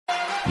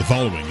The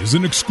following is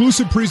an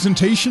exclusive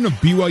presentation of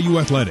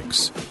BYU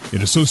Athletics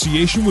in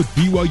association with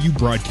BYU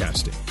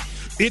Broadcasting.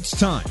 It's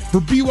time for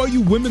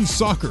BYU Women's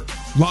Soccer,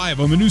 live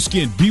on the new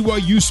skin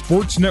BYU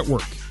Sports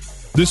Network.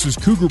 This is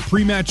Cougar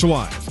Pre-Match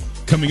Live.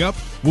 Coming up,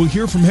 we'll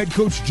hear from head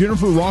coach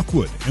Jennifer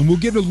Rockwood, and we'll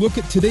get a look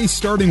at today's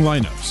starting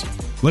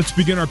lineups. Let's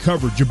begin our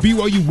coverage of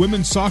BYU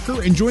Women's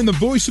Soccer and join the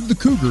voice of the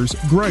Cougars,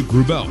 Greg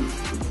Wrubell.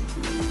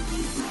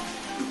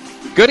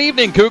 Good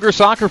evening, Cougar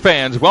soccer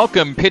fans.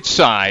 Welcome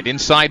pitchside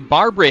inside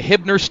Barbara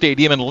Hibner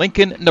Stadium in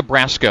Lincoln,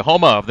 Nebraska,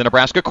 home of the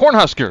Nebraska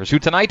Cornhuskers, who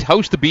tonight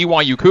host the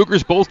BYU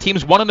Cougars. Both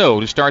teams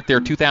 1-0 to start their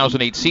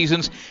 2008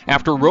 seasons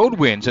after road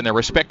wins in their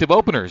respective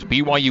openers.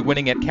 BYU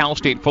winning at Cal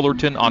State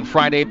Fullerton on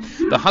Friday.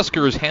 The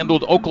Huskers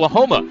handled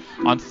Oklahoma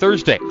on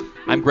Thursday.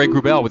 I'm Greg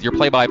Wrubell with your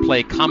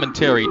play-by-play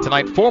commentary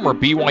tonight. Former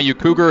BYU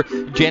Cougar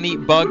Jenny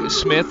Bug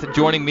Smith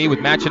joining me with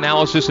match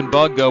analysis. And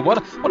Bug,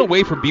 what a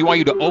way for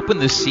BYU to open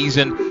this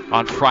season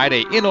on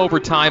Friday in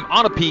overtime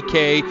on a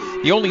PK.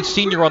 The only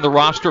senior on the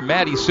roster,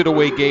 Maddie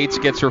Sidaway Gates,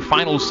 gets her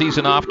final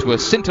season off to a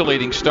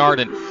scintillating start.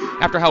 And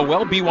after how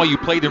well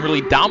BYU played in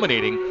really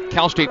dominating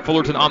Cal State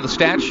Fullerton on the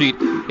stat sheet,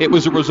 it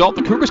was a result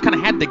the Cougars kind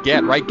of had to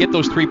get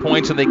those 3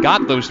 points, and they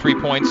got those 3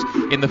 points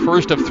in the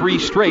first of 3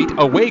 straight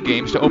away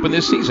games to open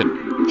this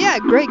season. Yeah,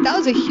 Greg, that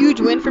was a huge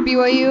win for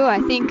BYU.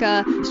 I think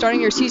starting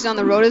your season on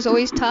the road is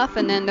always tough,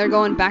 and then they're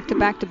going back to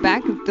back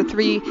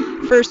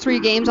the first three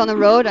games on the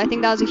road. I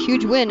think that was a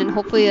huge win and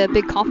hopefully a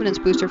big confidence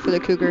booster for the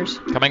Cougars.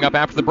 Coming up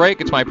after the break,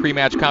 it's my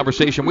pre-match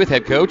conversation with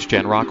head coach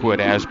Jen Rockwood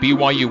as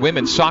BYU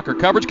women's soccer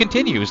coverage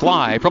continues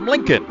live from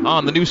Lincoln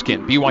on the new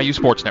skin BYU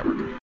Sports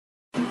Network.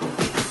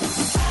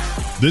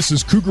 This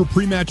is Cougar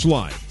Pre-Match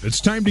Live. It's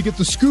time to get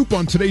the scoop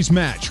on today's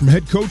match from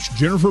head coach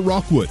Jennifer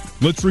Rockwood.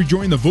 Let's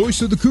rejoin the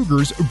voice of the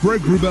Cougars, Greg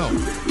Wrubell.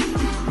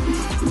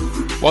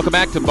 Welcome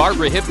back to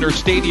Barbara Hibner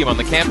Stadium on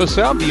the campus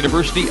of the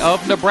University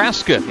of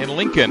Nebraska in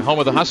Lincoln, home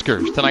of the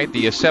Huskers. Tonight,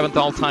 the 7th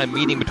all-time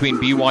meeting between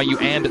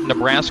BYU and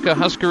Nebraska.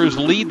 Huskers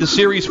lead the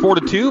series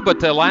 4-2,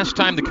 but last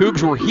time the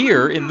Cougs were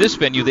here in this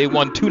venue, they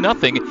won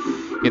 2-0.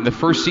 In the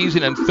first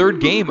season and third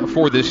game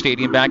for this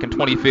stadium back in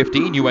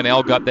 2015,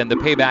 UNL got then the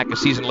payback a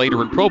season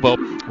later in Provo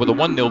with a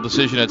 1-0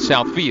 decision at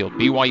Southfield.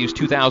 BYU's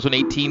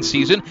 2018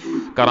 season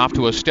got off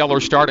to a stellar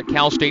start at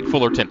Cal State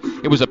Fullerton.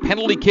 It was a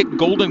penalty kick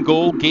golden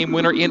goal game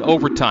winner in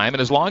overtime, and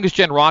as long as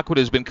Jen Rockwood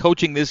has been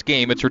coaching this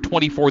game, it's her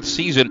 24th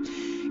season.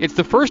 It's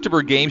the first of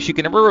her games she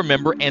can ever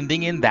remember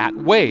ending in that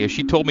way. As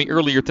she told me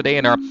earlier today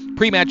in our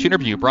pre-match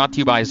interview brought to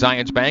you by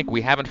Zions Bank,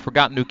 we haven't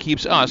forgotten who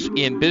keeps us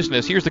in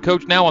business. Here's the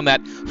coach now on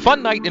that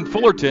fun night in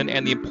Fullerton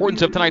and the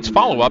importance of tonight's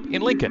follow-up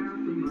in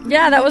Lincoln.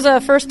 Yeah, that was a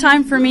first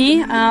time for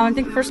me. I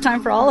think first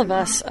time for all of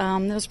us.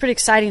 It was pretty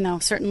exciting, though.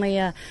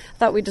 Certainly, I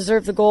thought we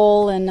deserved the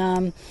goal,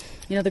 and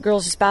the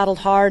girls just battled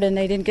hard, and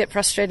they didn't get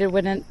frustrated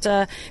when it.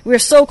 We were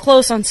so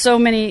close on so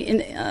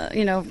many,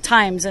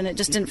 times, and it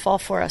just didn't fall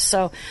for us.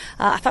 So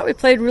I thought we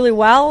played really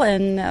well,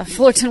 and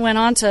Fullerton went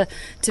on to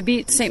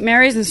beat St.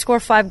 Mary's and score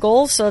 5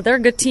 goals. So they're a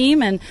good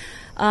team, and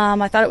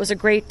I thought it was a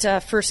great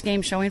first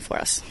game showing for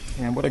us.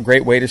 And what a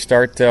great way to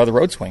start the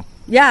road swing.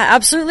 Yeah,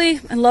 absolutely.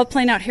 I love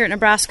playing out here at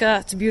Nebraska.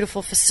 It's a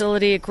beautiful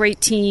facility, a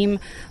great team.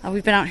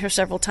 We've been out here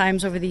several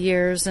times over the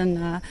years,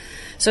 and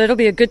so it'll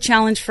be a good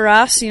challenge for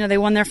us. They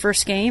won their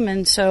first game,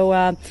 and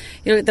so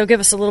they'll give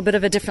us a little bit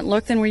of a different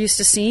look than we're used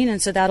to seeing,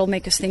 and so that'll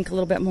make us think a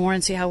little bit more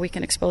and see how we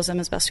can expose them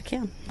as best we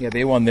can. Yeah,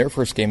 they won their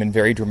first game in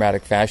very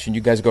dramatic fashion.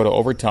 You guys go to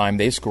overtime.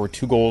 They scored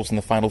 2 goals in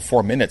the final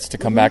 4 minutes to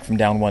come back from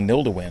down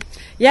 1-0 to win.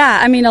 Yeah,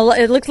 I mean,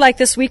 it looked like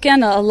this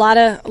weekend a lot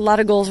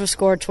of goals were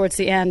scored towards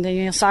the end.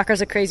 And,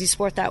 soccer's a crazy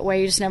sport that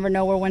way. You just never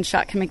know where one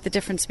shot can make the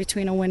difference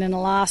between a win and a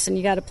loss, and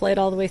you got to play it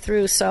all the way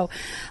through. So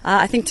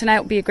I think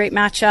tonight will be a great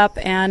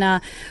matchup,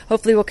 and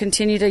hopefully we'll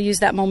continue to use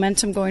that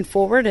momentum going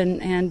forward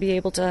and be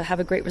able to have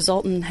a great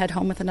result and head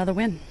home with another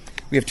win.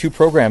 We have 2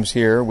 programs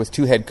here with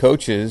 2 head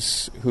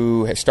coaches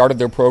who started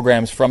their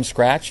programs from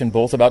scratch, and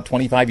both about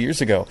 25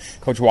 years ago.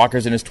 Coach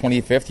Walker's in his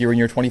 25th, you're in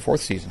your 24th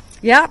season.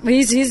 Yeah,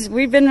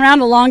 we've been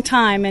around a long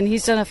time, and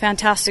he's done a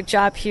fantastic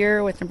job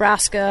here with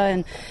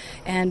Nebraska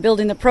and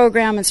building the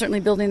program and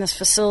certainly building this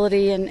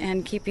facility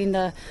and keeping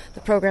the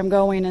program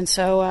going. And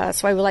so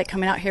that's why we like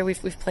coming out here.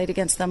 We've played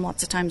against them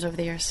lots of times over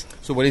the years.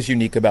 So what is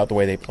unique about the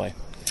way they play?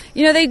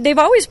 They've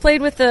always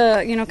played with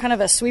kind of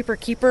a sweeper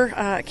keeper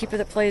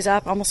that plays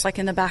up almost like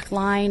in the back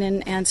line,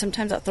 and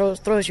sometimes that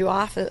throws you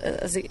off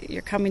as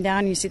you're coming down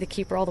and you see the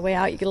keeper all the way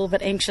out. You get a little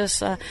bit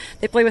anxious.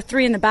 They play with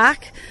 3 in the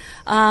back,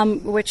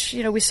 which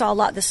we saw a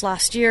lot this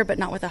last year, but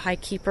not with a high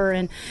keeper.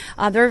 And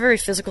they're a very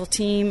physical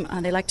team.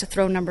 They like to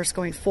throw numbers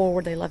going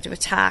forward. They love to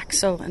attack.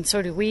 So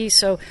do we.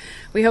 So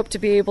we hope to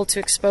be able to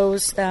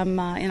expose them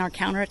in our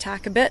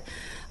counterattack a bit.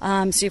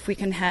 See if we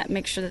can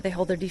make sure that they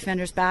hold their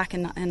defenders back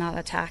and not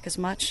attack as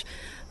much.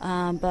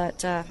 challenge.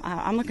 But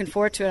I'm looking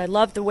forward to it. I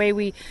love the way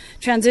we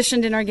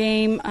transitioned in our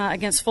game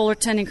against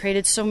Fullerton and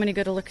created so many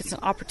good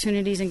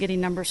opportunities and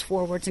getting numbers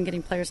forwards and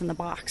getting players in the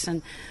box.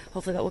 And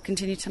hopefully that will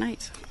continue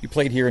tonight. You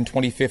played here in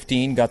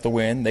 2015, got the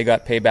win. They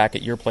got payback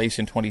at your place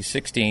in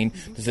 2016.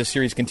 Does this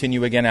series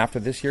continue again after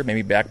this year?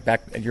 Maybe back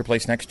at your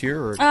place next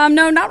year? Or?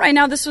 No, not right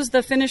now. This was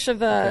the finish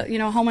of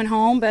home and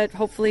home. But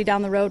hopefully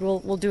down the road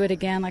we'll do it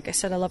again. Like I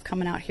said, I love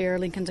coming out here.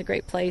 Lincoln's a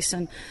great place,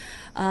 and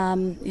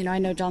I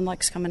know John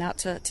likes coming out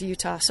to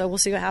Utah, so we'll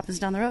see what happens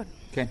down the road.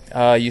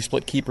 Okay. You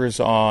split keepers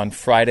on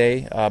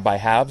Friday by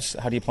halves.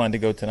 How do you plan to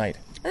go tonight?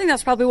 I think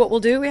that's probably what we'll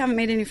do. We haven't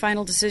made any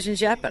final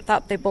decisions yet, but I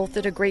thought they both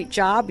did a great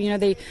job. We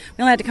only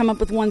had to come up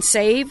with one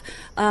save,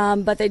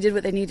 but they did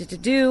what they needed to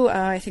do.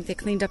 I think they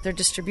cleaned up their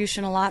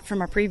distribution a lot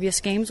from our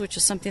previous games, which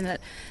is something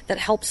that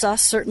helps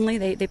us, certainly.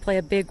 They play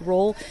a big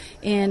role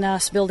in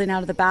us building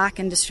out of the back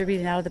and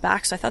distributing out of the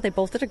back. So I thought they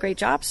both did a great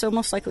job, so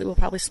most likely we'll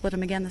probably split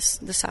them again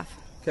this half.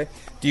 Okay.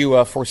 Do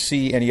you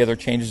foresee any other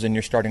changes in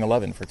your starting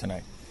 11 for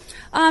tonight?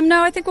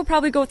 No, I think we'll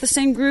probably go with the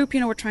same group.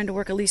 We're trying to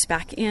work Elise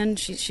back in.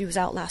 She was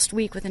out last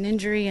week with an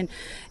injury,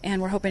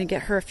 and we're hoping to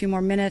get her a few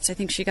more minutes. I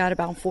think she got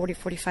about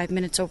 45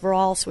 minutes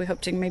overall, so we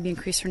hope to maybe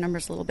increase her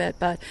numbers a little bit.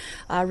 But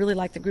I really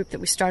like the group that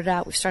we started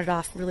out. We started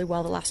off really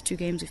well the last 2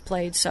 games we've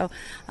played, so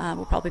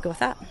we'll probably go with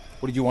that.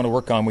 What did you want to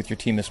work on with your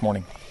team this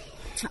morning?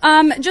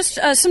 Just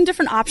some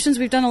different options.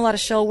 We've done a lot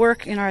of shell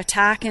work in our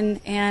attack,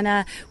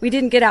 and we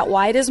didn't get out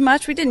wide as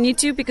much. We didn't need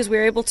to because we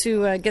were able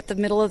to get the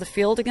middle of the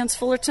field against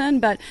Fullerton,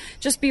 but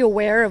just be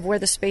aware of where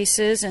the space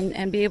is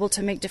and be able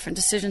to make different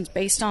decisions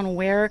based on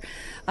where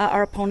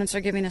our opponents are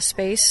giving us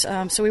space.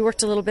 So we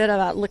worked a little bit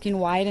about looking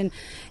wide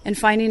and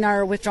finding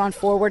our withdrawn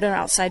forward and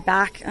our outside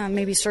back,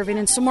 maybe serving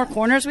in some more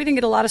corners. We didn't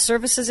get a lot of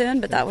services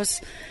in, but that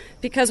was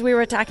because we were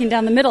attacking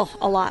down the middle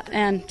a lot,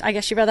 and I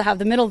guess you'd rather have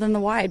the middle than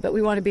the wide, but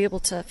we want to be able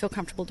to feel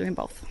comfortable doing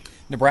both.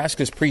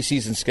 Nebraska's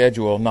preseason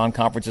schedule,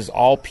 non-conference, is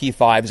all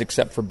P5s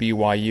except for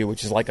BYU,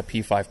 which is like a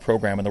P5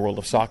 program in the world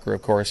of soccer,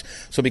 of course.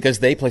 So because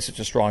they play such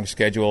a strong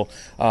schedule,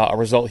 a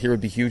result here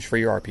would be huge for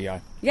your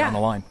RPI down the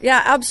line.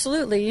 Yeah,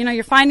 absolutely.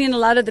 You're finding a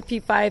lot of the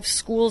P5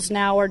 schools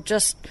now are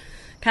just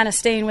kind of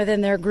staying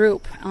within their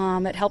group.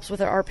 It helps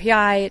with our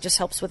RPI. It just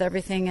helps with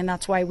everything, and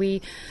that's why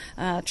we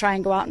try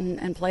and go out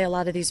and play a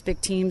lot of these big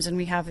teams, and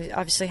we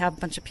obviously have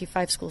a bunch of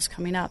P5 schools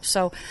coming up.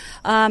 So,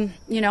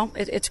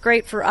 it's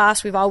great for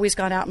us. We've always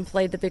gone out and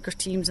played the bigger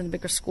teams and the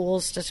bigger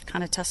schools just to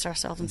kind of test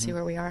ourselves and see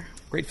where we are.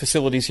 Great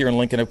facilities here in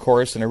Lincoln, of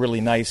course, and a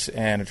really nice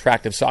and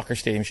attractive soccer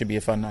stadium. Should be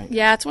a fun night.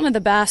 Yeah, it's one of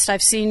the best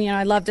I've seen.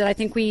 I loved it. I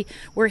think we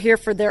were here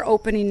for their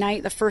opening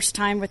night the first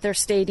time with their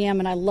stadium,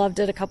 and I loved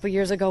it a couple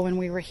years ago when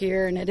we were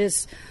here, and it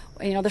is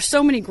there's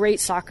so many great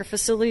soccer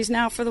facilities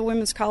now for the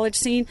women's college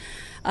scene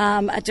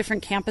at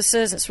different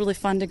campuses. It's really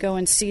fun to go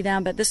and see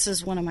them, but this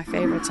is one of my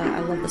favorites. I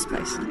love this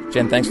place.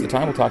 Jen, thanks for the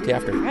time. We'll talk to you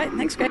after. All right,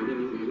 thanks, Greg.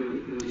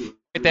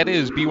 That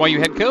is BYU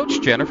head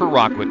coach Jennifer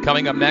Rockwood.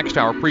 Coming up next,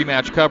 our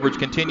pre-match coverage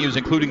continues,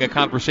 including a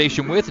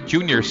conversation with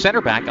junior center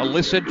back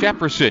Alyssa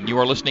Jefferson. You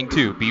are listening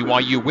to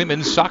BYU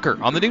Women's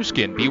Soccer on the new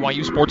skin,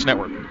 BYU Sports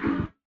Network.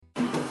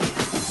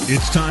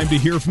 It's time to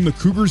hear from the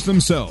Cougars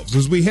themselves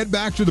as we head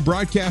back to the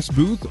broadcast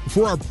booth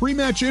for our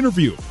pre-match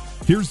interview.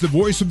 Here's the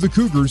voice of the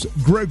Cougars,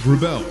 Greg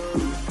Wrubell.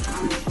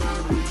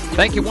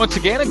 Thank you once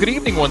again, and good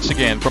evening once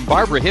again from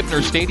Barbara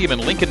Hibner Stadium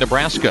in Lincoln,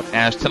 Nebraska.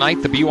 As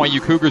tonight, the BYU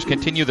Cougars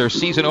continue their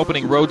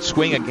season-opening road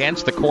swing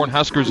against the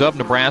Cornhuskers of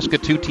Nebraska.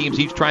 2 teams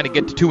each trying to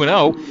get to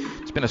 2-0.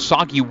 It's been a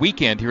soggy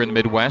weekend here in the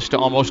Midwest,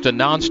 almost a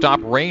non-stop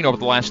rain over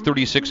the last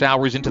 36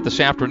 hours into this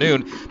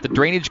afternoon. The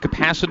drainage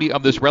capacity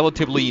of this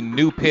relatively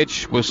new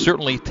pitch was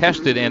certainly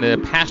tested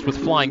and passed with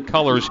flying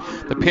colors.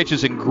 The pitch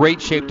is in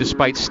great shape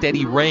despite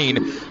steady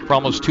rain for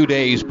almost 2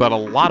 days, but a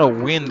lot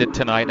of wind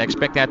tonight. I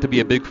expect that to be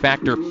a big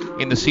factor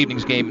in this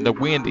evening's game. The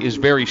wind is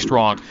very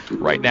strong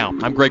right now.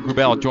 I'm Greg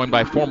Wrubell, joined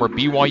by former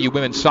BYU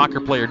women's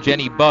soccer player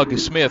Jenny Bug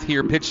Smith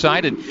here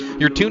pitchside, and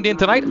you're tuned in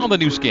tonight on the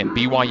new skin,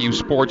 BYU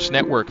Sports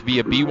Network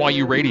via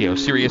BYU Radio,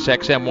 Sirius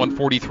XM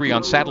 143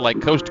 on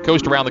satellite coast to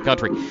coast around the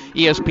country,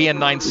 ESPN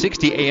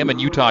 960 AM in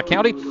Utah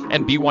County,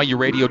 and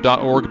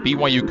BYURadio.org,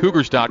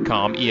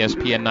 BYUCougars.com,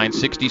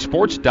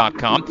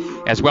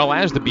 ESPN960Sports.com, as well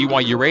as the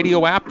BYU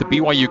Radio app, the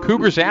BYU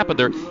Cougars app, and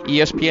their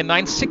ESPN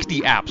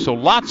 960 app. So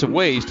lots of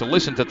ways to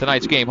listen to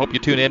tonight's game. Hope you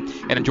tune in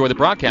and enjoy the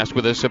broadcast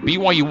with us. So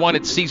BYU won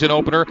its season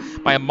opener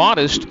by a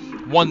modest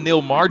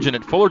 1-0 margin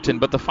at Fullerton,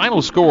 but the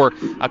final score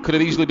could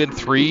have easily been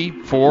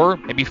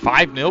 3-4, maybe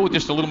 5-0 with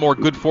just a little more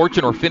good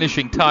fortune or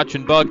finishing touch.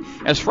 And Bug,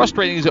 as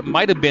frustrating as it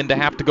might have been to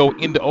have to go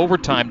into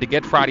overtime to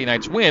get Friday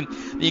night's win,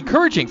 the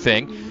encouraging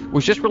thing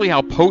was just really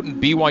how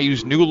potent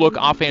BYU's new look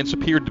offense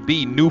appeared to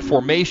be. New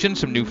formation,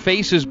 some new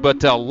faces,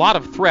 but a lot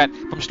of threat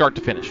from start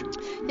to finish.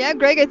 Yeah,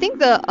 Greg, I think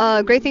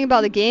the great thing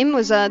about the game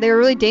was they were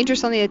really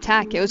dangerous on the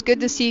attack. It was good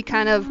to see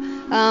kind of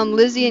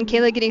Lizzie and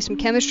Kayla getting some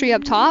chemistry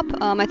up top.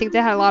 I think they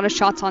had a lot of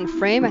shots on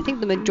frame. I think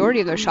the majority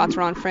of their shots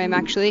were on frame,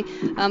 actually.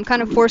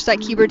 Kind of forced that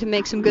keeper to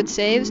make some good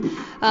saves.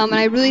 And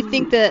I really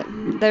think that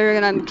they're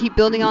going to keep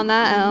building on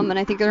that. And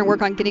I think they're going to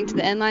work on getting to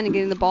the end line and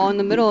getting the ball in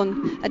the middle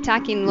and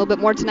attacking a little bit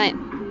more tonight.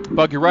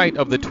 Bug, you're right.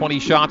 Of the 20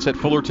 shots at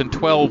Fullerton,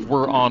 12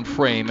 were on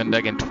frame. And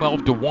again,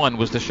 12-1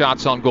 was the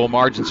shots on goal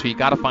margin. So you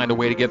got to find a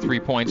way to get 3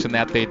 points, and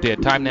that they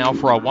did. Time now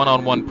for a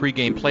one-on-one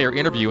pregame player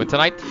interview. And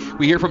tonight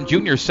we hear from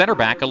junior center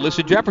back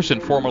Alyssa Jefferson,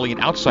 formerly an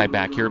outside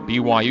back here at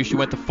BYU. She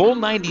went the full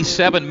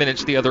 97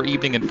 minutes the other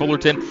evening in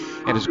Fullerton.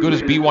 And as good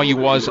as BYU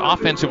was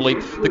offensively,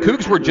 the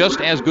Cougs were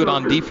just as good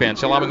on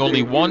defense, allowing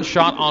only 1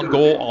 shot on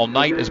goal all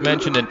night, as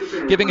mentioned, and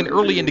giving an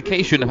early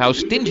indication of how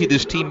stingy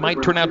this team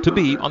might turn out to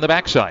be on the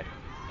backside.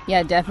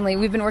 Yeah, definitely.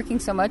 We've been working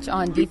so much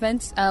on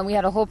defense. We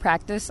had a whole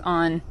practice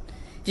on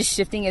just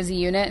shifting as a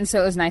unit, and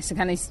so it was nice to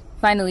kind of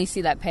finally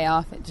see that pay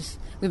off.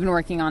 We've been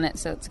working on it,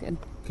 so it's good.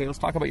 Okay, let's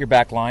talk about your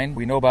back line.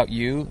 We know about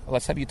you.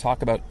 Let's have you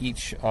talk about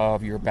each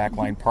of your back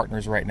line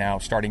partners right now,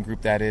 starting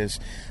group that is,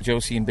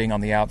 Josie and Bing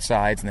on the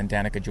outsides, and then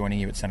Danica joining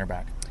you at center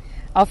back.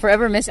 I'll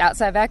forever miss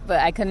outside back, but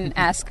I couldn't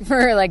ask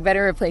for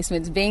better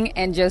replacements. Bing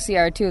and Josie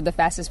are 2 of the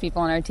fastest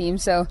people on our team,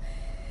 so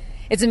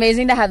it's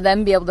amazing to have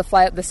them be able to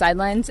fly up the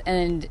sidelines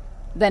and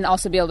then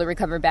also be able to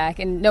recover back,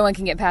 and no one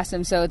can get past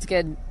them, so it's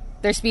good.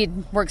 Their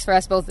speed works for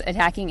us both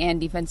attacking and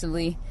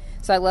defensively,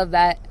 so I love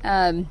that.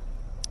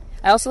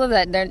 I also love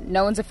that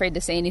no one's afraid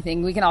to say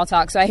anything. We can all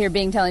talk, so I hear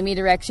Bing telling me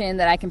direction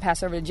that I can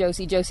pass over to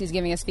Josie. Josie's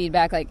giving us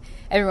feedback.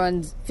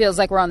 Everyone feels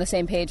like we're on the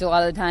same page a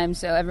lot of the time,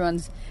 so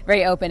everyone's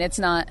very open. It's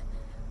not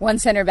one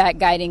center back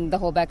guiding the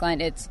whole back line.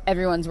 It's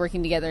everyone's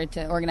working together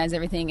to organize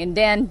everything. And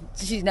Dan,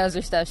 she knows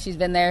her stuff. She's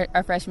been there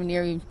our freshman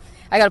year.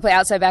 I got to play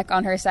outside back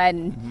on her side,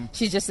 and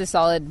she's just as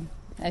solid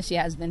as she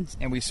has been.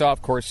 And we saw,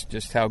 of course,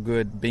 just how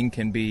good Bing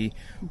can be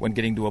when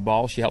getting to a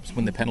ball. She helps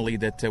win the penalty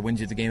that wins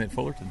you the game at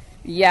Fullerton.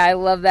 Yeah, I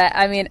love that.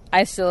 I mean,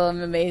 I still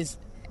am amazed.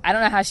 I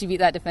don't know how she beat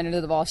that defender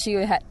to the ball. She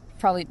had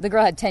the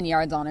girl had 10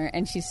 yards on her,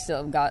 and she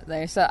still got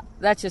there. So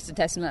that's just a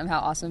testament of how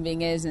awesome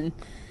Bing is. And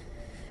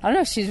I don't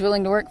know, she's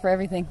willing to work for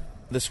everything.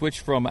 The switch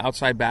from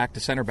outside back to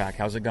center back,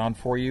 how's it gone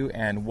for you?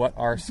 And what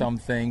are some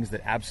things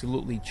that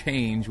absolutely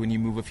change when you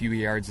move a few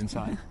yards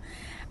inside?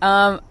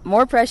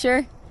 More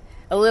pressure,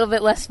 a little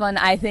bit less fun,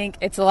 I think.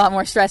 It's a lot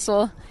more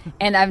stressful.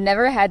 And I've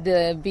never had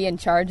to be in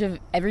charge of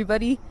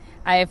everybody.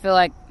 I feel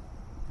like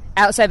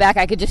outside back,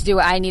 I could just do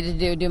what I needed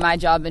to do my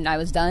job, and I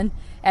was done.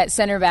 At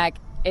center back,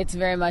 it's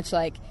very much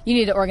like you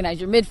need to organize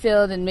your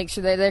midfield and make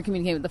sure that they're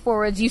communicating with the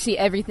forwards. You see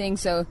everything,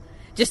 so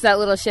just that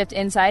little shift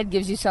inside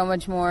gives you so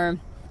much more,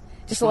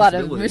 just a lot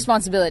of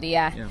responsibility,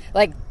 yeah.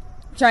 Like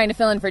trying to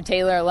fill in for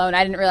Taylor alone,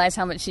 I didn't realize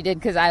how much she did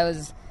because I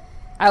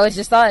was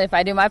just thought if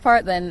I do my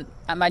part, then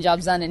my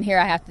job's done, and here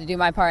I have to do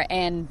my part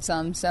and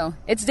some. So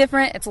it's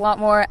different. It's a lot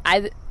more.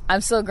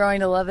 I'm still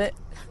growing to love it.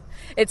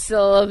 It's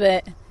still a little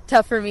bit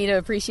tough for me to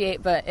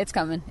appreciate, but it's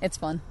coming. It's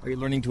fun. Are you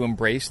learning to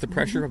embrace the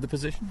pressure of the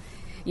position?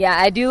 Yeah,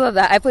 I do love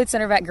that. I played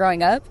center back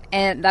growing up,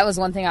 and that was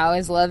one thing I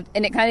always loved,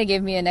 and it kind of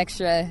gave me an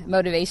extra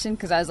motivation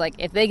because I was like,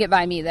 if they get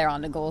by me, they're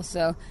on to goal,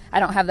 so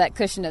I don't have that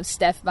cushion of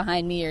Steph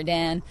behind me or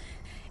Dan.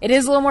 It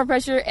is a little more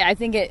pressure. I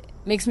think it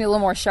makes me a little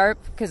more sharp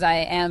because I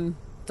am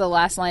the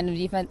last line of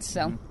defense,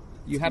 so...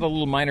 You had a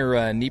little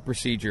minor knee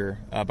procedure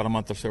about a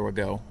month or so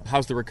ago.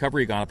 How's the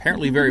recovery gone?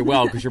 Apparently very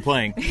well because you're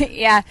playing.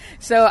 Yeah,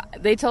 so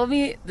they told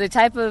me the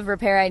type of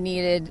repair I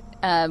needed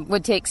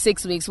would take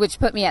 6 weeks, which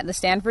put me at the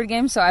Stanford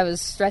game, so I was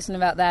stressing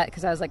about that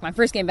because I was like, my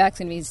first game back is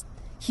going to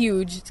be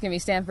huge. It's going to be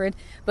Stanford.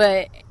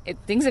 But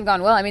things have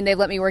gone well. I mean, they've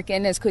let me work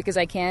in as quick as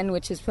I can,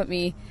 which has put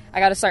me – I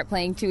got to start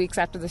playing 2 weeks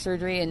after the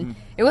surgery, and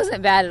it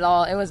wasn't bad at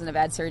all. It wasn't a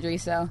bad surgery,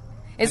 so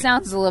it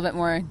sounds a little bit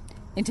more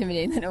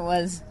intimidating than it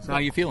was. So how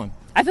are you feeling?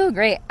 I feel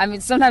great. I mean,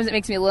 sometimes it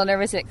makes me a little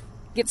nervous. It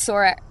gets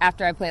sore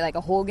after I play like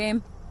a whole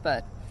game,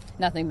 but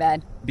nothing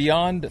bad.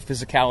 Beyond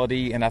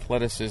physicality and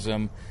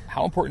athleticism,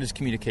 how important is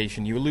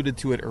communication? You alluded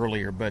to it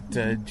earlier, but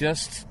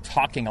just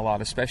talking a lot,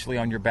 especially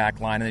on your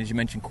back line, and as you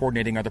mentioned,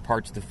 coordinating other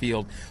parts of the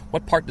field.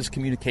 What part does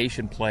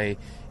communication play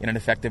in an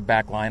effective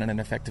back line and an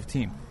effective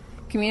team?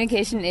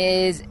 Communication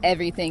is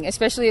everything,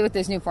 especially with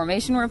this new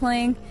formation we're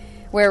playing,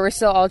 where we're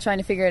still all trying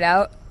to figure it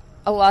out.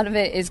 A lot of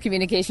it is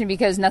communication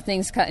because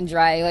nothing's cut and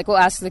dry. Like, we'll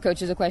ask the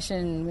coaches a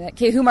question,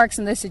 okay, who marks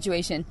in this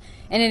situation?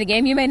 And in a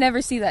game, you may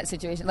never see that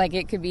situation. Like,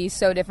 it could be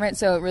so different,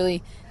 so it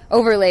really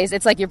overlays.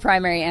 It's like your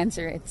primary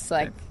answer. It's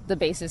like the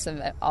basis of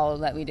all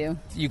that we do.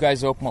 You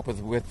guys open up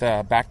with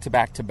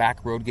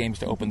back-to-back road games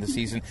to open the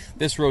season.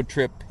 This road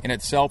trip in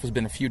itself has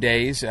been a few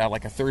days,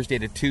 like a Thursday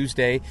to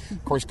Tuesday.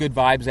 Of course, good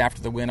vibes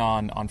after the win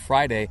on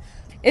Friday.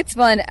 It's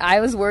fun.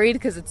 I was worried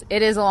because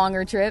it is a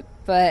longer trip,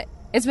 but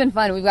it's been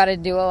fun. We've got to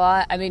do a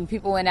lot. I mean,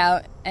 people went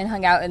out and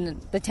hung out in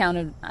the town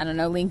of, I don't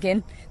know,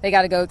 Lincoln. They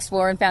got to go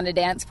explore and found a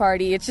dance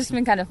party. It's just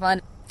been kind of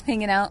fun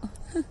hanging out.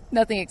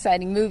 Nothing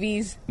exciting.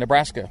 Movies.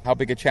 Nebraska, how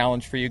big a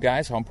challenge for you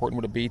guys? How important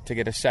would it be to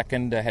get a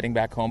second heading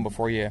back home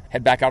before you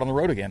head back out on the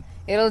road again?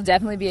 It'll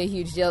definitely be a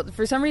huge deal.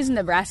 For some reason,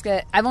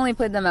 Nebraska, I've only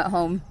played them at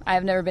home.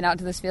 I've never been out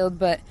to this field,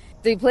 but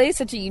they play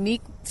such a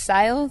unique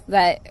style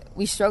that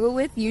we struggle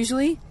with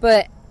usually.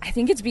 But I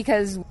think it's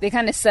because they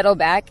kind of settle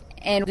back,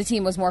 and the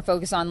team was more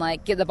focused on,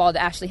 like, get the ball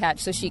to Ashley Hatch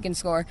so she can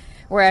score.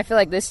 Where I feel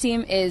like this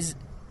team is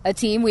a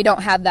team. We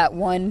don't have that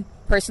one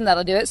person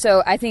that'll do it.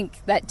 So I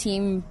think that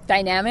team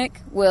dynamic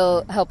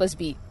will help us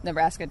beat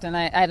Nebraska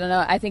tonight. I don't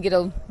know. I think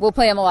we'll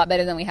play them a lot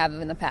better than we have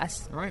in the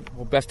past. All right.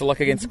 Well, best of luck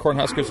against the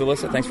Cornhuskers,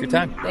 Alyssa. Thanks for your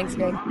time. Thanks,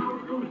 Greg.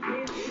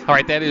 All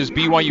right, that is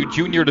BYU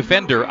junior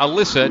defender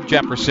Alyssa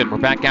Jefferson. We're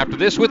back after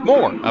this with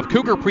more of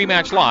Cougar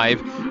Pre-Match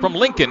Live from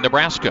Lincoln,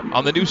 Nebraska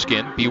on the new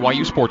skin,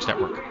 BYU Sports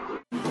Network.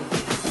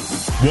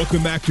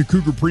 Welcome back to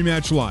Cougar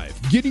Pre-Match Live,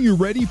 getting you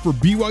ready for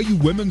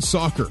BYU women's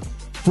soccer.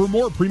 For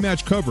more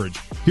pre-match coverage,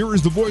 here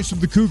is the voice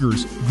of the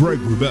Cougars, Greg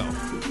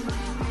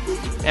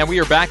Wrubell. And we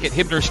are back at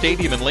Hibner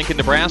Stadium in Lincoln,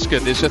 Nebraska.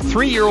 This is a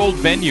 3-year-old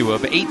venue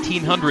of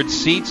 1,800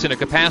 seats and a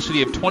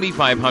capacity of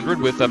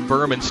 2,500 with a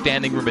berm and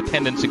standing room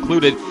attendance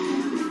included.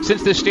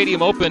 Since this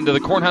stadium opened, the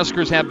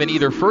Cornhuskers have been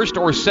either first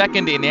or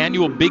second in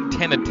annual Big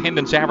Ten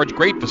attendance average.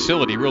 Great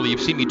facility, really.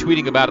 You've seen me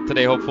tweeting about it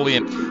today, hopefully,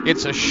 and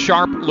it's a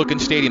sharp-looking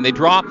stadium. They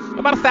draw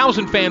about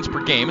 1,000 fans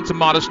per game. It's a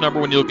modest number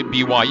when you look at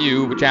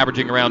BYU, which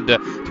averaging around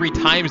 3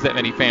 times that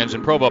many fans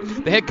in Provo.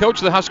 The head coach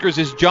of the Huskers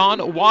is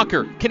John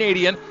Walker,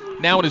 Canadian,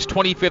 now in his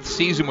 25th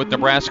season with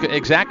Nebraska,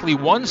 exactly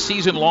 1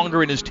 season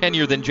longer in his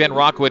tenure than Jen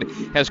Rockwood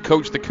has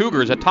coached the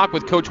Cougars. I talked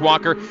with Coach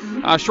Walker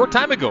a short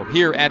time ago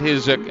here at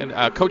his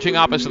coaching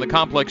office in the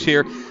complex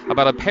here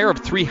about a pair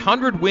of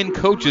 300-win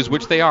coaches,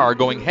 which they are,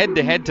 going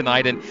head-to-head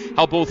tonight, and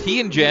how both he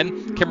and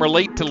Jen can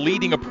relate to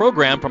leading a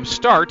program from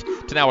start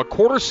to now a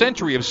quarter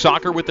century of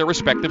soccer with their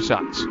respective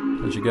sides.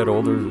 As you get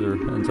older,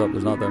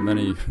 there's not that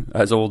many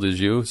as old as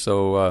you.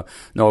 So,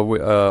 we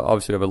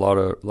obviously have a lot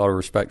of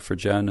respect for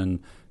Jen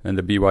and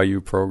the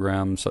BYU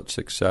program, such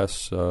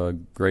success,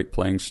 great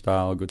playing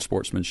style, good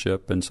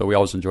sportsmanship, and so we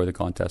always enjoy the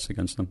contest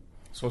against them.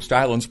 So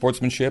style and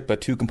sportsmanship,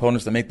 2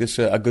 components that make this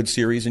a good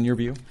series in your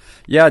view?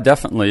 Yeah,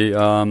 definitely.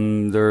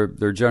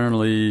 They're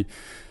generally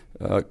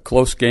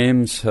close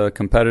games,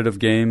 competitive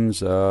games.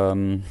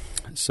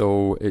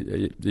 So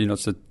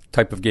it's a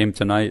type of game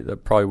tonight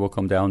that probably will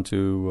come down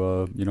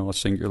to a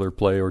singular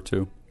play or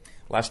two.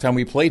 Last time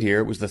we played here,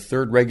 it was the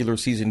 3rd regular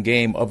season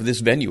game of this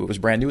venue. It was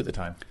brand new at the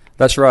time.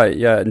 That's right,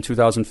 yeah, in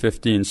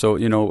 2015. So,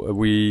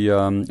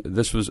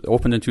 this was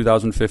opened in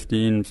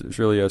 2015. It's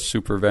really a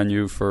super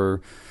venue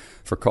for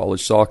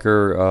college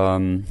soccer,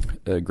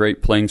 a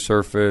great playing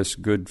surface,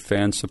 good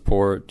fan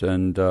support,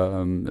 and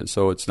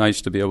so it's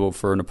nice to be able,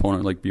 for an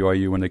opponent like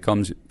BYU, when they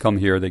come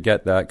here, they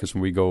get that, because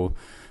when we go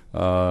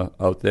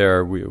out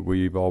there,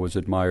 we've always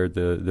admired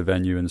the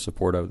venue and the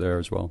support out there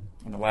as well.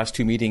 In the last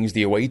 2 meetings,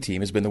 the away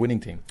team has been the winning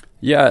team.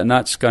 Yeah, and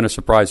that's kind of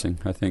surprising,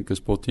 I think, because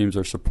both teams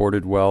are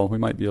supported well. We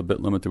might be a bit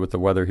limited with the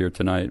weather here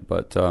tonight,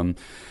 but in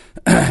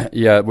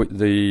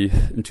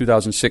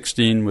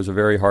 2016 was a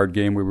very hard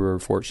game. We were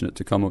fortunate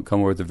to come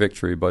away with the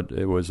victory, but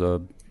it was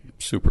a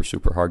super,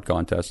 super hard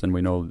contest, and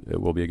we know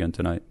it will be again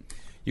tonight.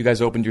 You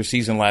guys opened your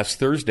season last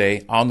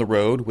Thursday on the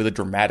road with a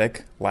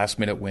dramatic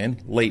last-minute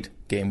win, late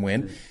game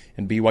win,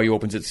 and BYU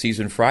opens its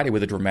season Friday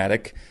with a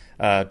dramatic,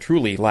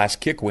 truly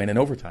last-kick win in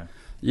overtime.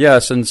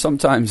 Yes, and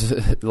sometimes,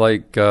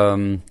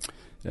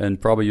 and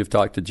probably you've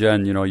talked to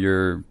Jen,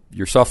 you're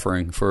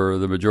suffering for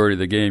the majority of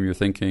the game. You're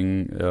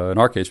thinking, in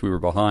our case, we were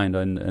behind,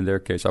 and in their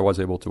case, I was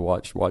able to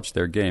watch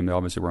their game. They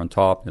obviously were on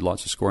top, had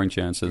lots of scoring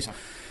chances. Yeah.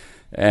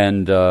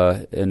 And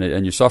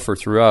you suffer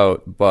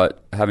throughout,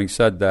 but having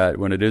said that,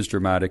 when it is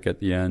dramatic at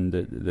the end,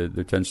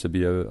 there tends to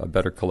be a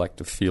better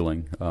collective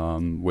feeling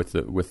with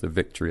the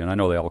victory. And I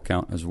know they all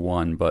count as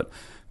one, but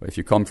if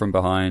you come from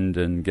behind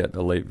and get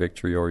a late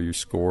victory, or you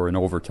score in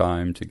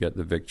overtime to get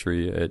the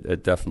victory,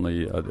 it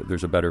definitely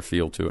there's a better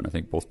feel to it. And I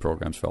think both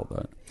programs felt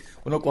that.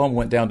 When Oklahoma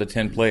went down to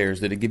 10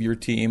 players, did it give your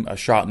team a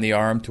shot in the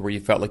arm to where you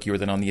felt like you were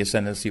then on the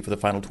ascendancy for the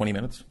final 20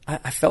 minutes?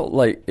 I felt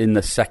like in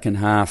the second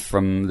half,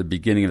 from the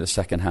beginning of the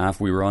second half,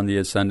 we were on the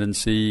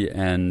ascendancy,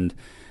 and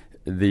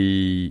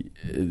we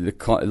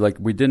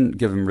didn't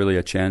give them really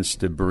a chance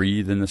to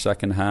breathe in the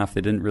second half.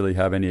 They didn't really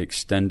have any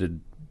extended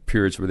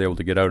periods where they were able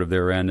to get out of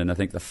their end, and I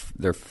think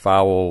their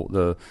foul,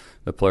 the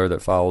player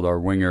that fouled our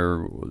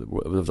winger,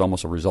 was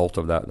almost a result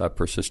of that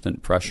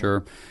persistent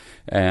pressure.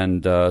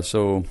 And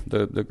so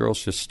the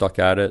girls just stuck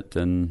at it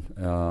and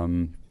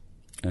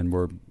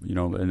were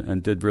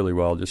and did really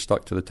well. Just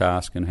stuck to the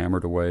task and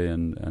hammered away,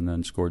 and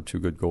then scored 2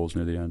 good goals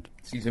near the end.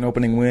 Season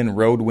opening win,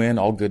 road win,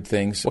 all good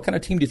things. What kind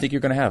of team do you think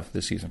you're going to have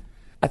this season?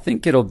 I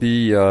think it'll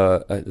be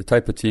the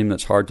type of team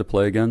that's hard to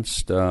play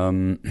against. I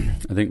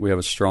think we have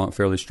a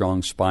fairly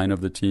strong spine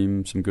of the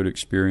team. Some good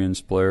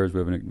experienced players.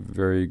 We have a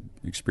very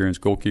experienced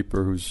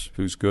goalkeeper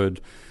who's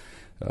good.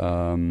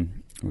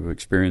 We've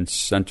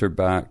experienced center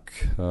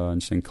back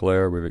in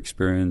Sinclair. We've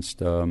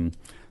experienced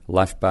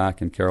left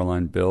back in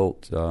Caroline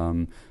Bilt.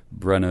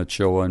 Brenna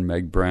Choa and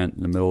Meg Brent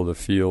in the middle of the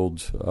field.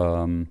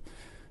 So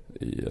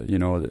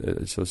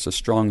it's a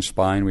strong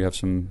spine. We have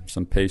some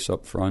pace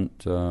up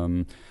front.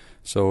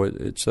 So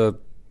it's a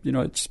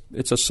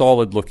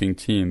solid looking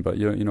team. But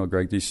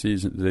Greg, these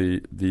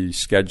seasons the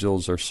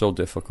schedules are so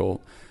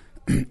difficult.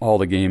 All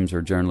the games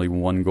are generally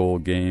 1-goal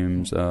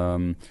games.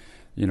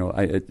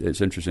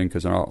 It's interesting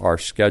because in our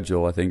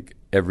schedule, I think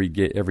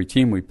every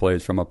team we play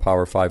is from a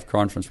Power 5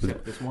 conference,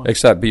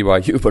 except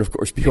BYU. But of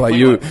course,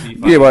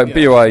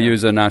 BYU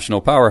is a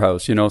national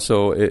powerhouse.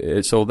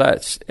 So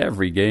that's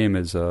every game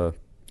is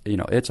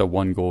it's a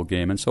one-goal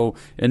game, and so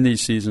in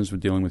these seasons, we're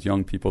dealing with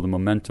young people. The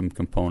momentum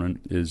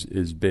component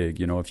is big.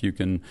 If you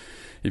can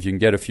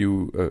get a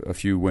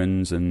few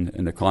wins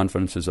and the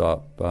confidence is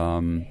up,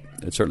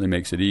 it certainly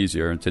makes it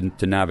easier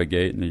to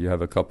navigate. And you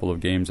have a couple of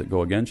games that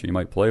go against you. You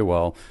might play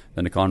well,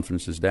 then the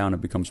confidence is down.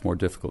 It becomes more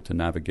difficult to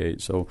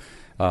navigate. So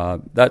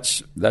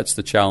that's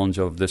the challenge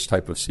of this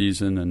type of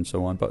season and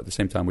so on. But at the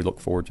same time, we look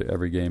forward to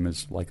every game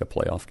as like a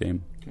playoff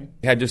game. Okay.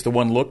 You had just the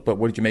one look, but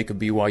what did you make of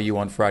BYU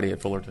on Friday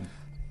at Fullerton?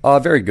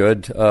 Very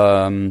good.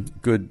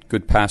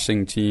 Good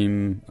passing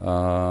team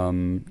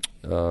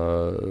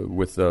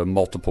with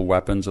multiple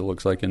weapons, it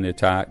looks like, in the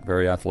attack.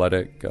 Very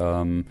athletic.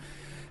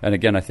 And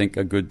again, I think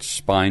a good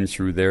spine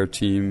through their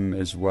team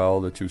as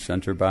well. The two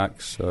center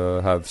backs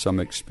have some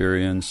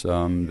experience.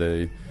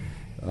 Both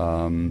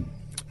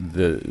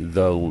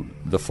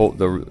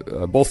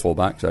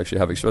fullbacks actually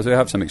have experience. They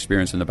have some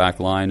experience in the back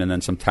line, and then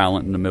some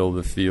talent in the middle of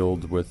the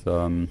field with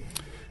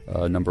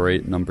number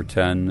 8, number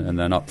 10, and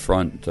then up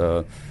front.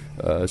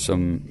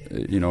 Some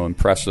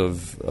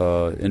impressive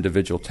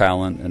individual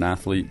talent and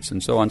athletes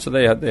and so on. So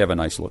they have a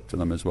nice look to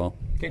them as well.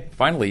 Okay.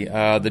 Finally,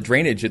 the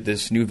drainage at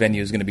this new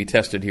venue is going to be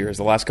tested here. As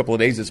the last couple of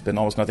days, it's been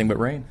almost nothing but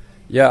rain.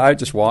 Yeah, I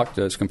just walked.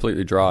 It's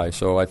completely dry.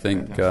 So I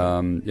think,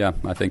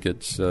 I think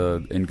it's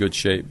in good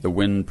shape. The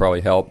wind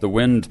probably helped. The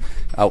wind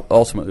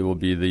ultimately will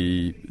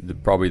be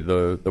probably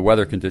the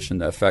weather condition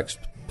that affects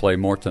play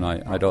more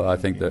tonight. I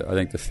think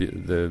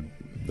the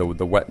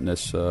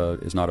wetness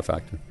is not a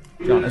factor.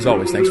 John, as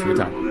always, thanks for your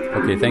time.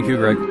 Okay, thank you,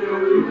 Greg.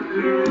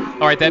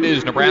 All right, that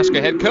is Nebraska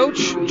head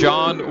coach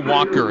John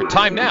Walker.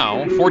 Time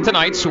now for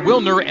tonight's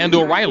Wilner and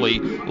O'Reilly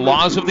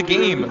Laws of the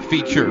Game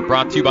feature,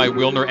 brought to you by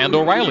Wilner and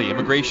O'Reilly,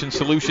 immigration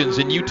solutions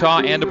in Utah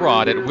and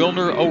abroad at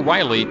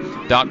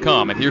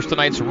WilnerO'Reilly.com. And here's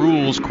tonight's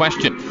rules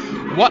question.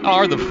 What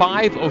are the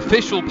 5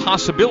 official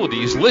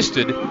possibilities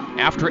listed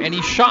after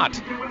any shot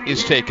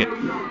is taken?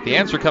 The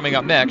answer coming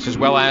up next, as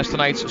well as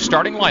tonight's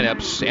starting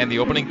lineups and the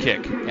opening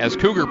kick, as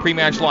Cougar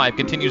Pre-Match Live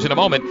continues in a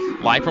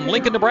moment, live from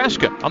Lincoln,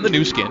 Nebraska, on the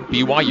new skin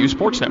BYU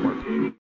Sports Network.